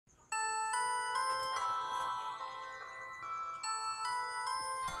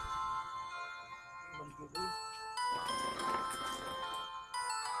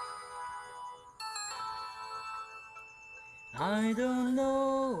I don't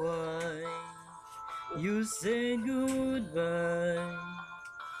know why you said goodbye.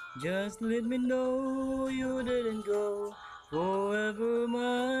 Just let me know you didn't go forever,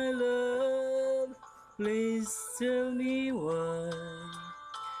 my love. Please tell me why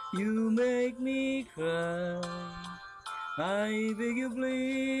you make me cry. I beg you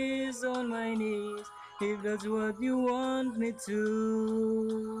please on my knees, if that's what you want me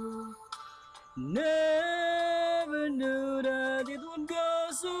to. Never knew that it would go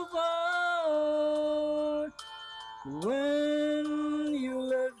so far when you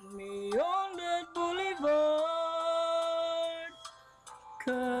left me on that boulevard.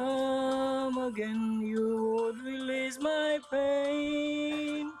 Come again, you would release my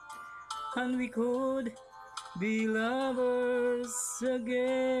pain, and we could be lovers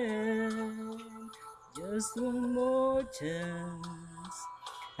again. Just one more chance,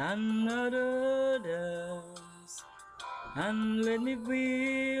 another dance, and let me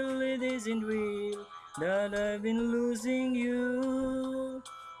feel it isn't real that I've been losing you.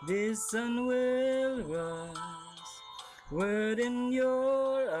 This sun will rise within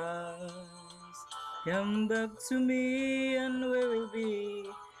your eyes. Come back to me and we will be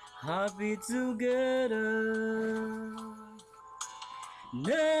happy together.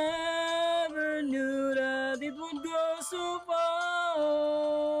 Never knew that it would go so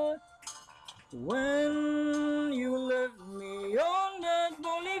far when you left me on that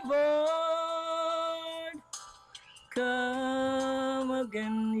boulevard. Come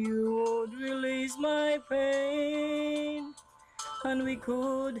again, you would release my pain, and we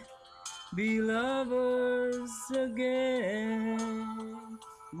could be lovers again.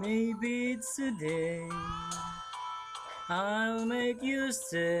 Maybe today I'll make you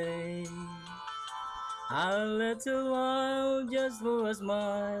stay a little while just for a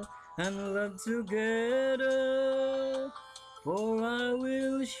smile and love together. For I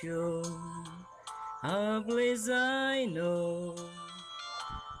will show a place I know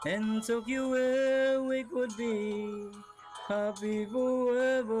in Tokyo where we could be happy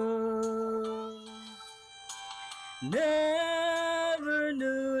forever. Never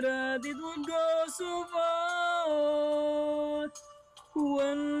knew that it would go so far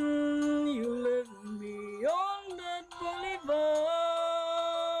when you left me on that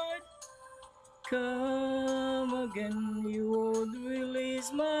boulevard. Come again, you would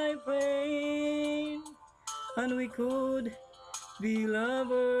release my pain, and we could be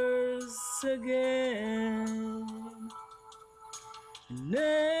lovers again.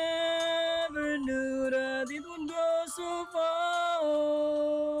 Never knew that it would go so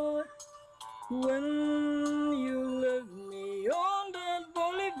far when you left me on that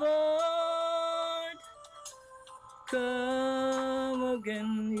boulevard. Come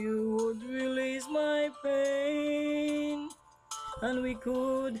again, you would release my pain, and we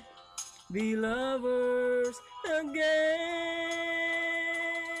could be lovers again.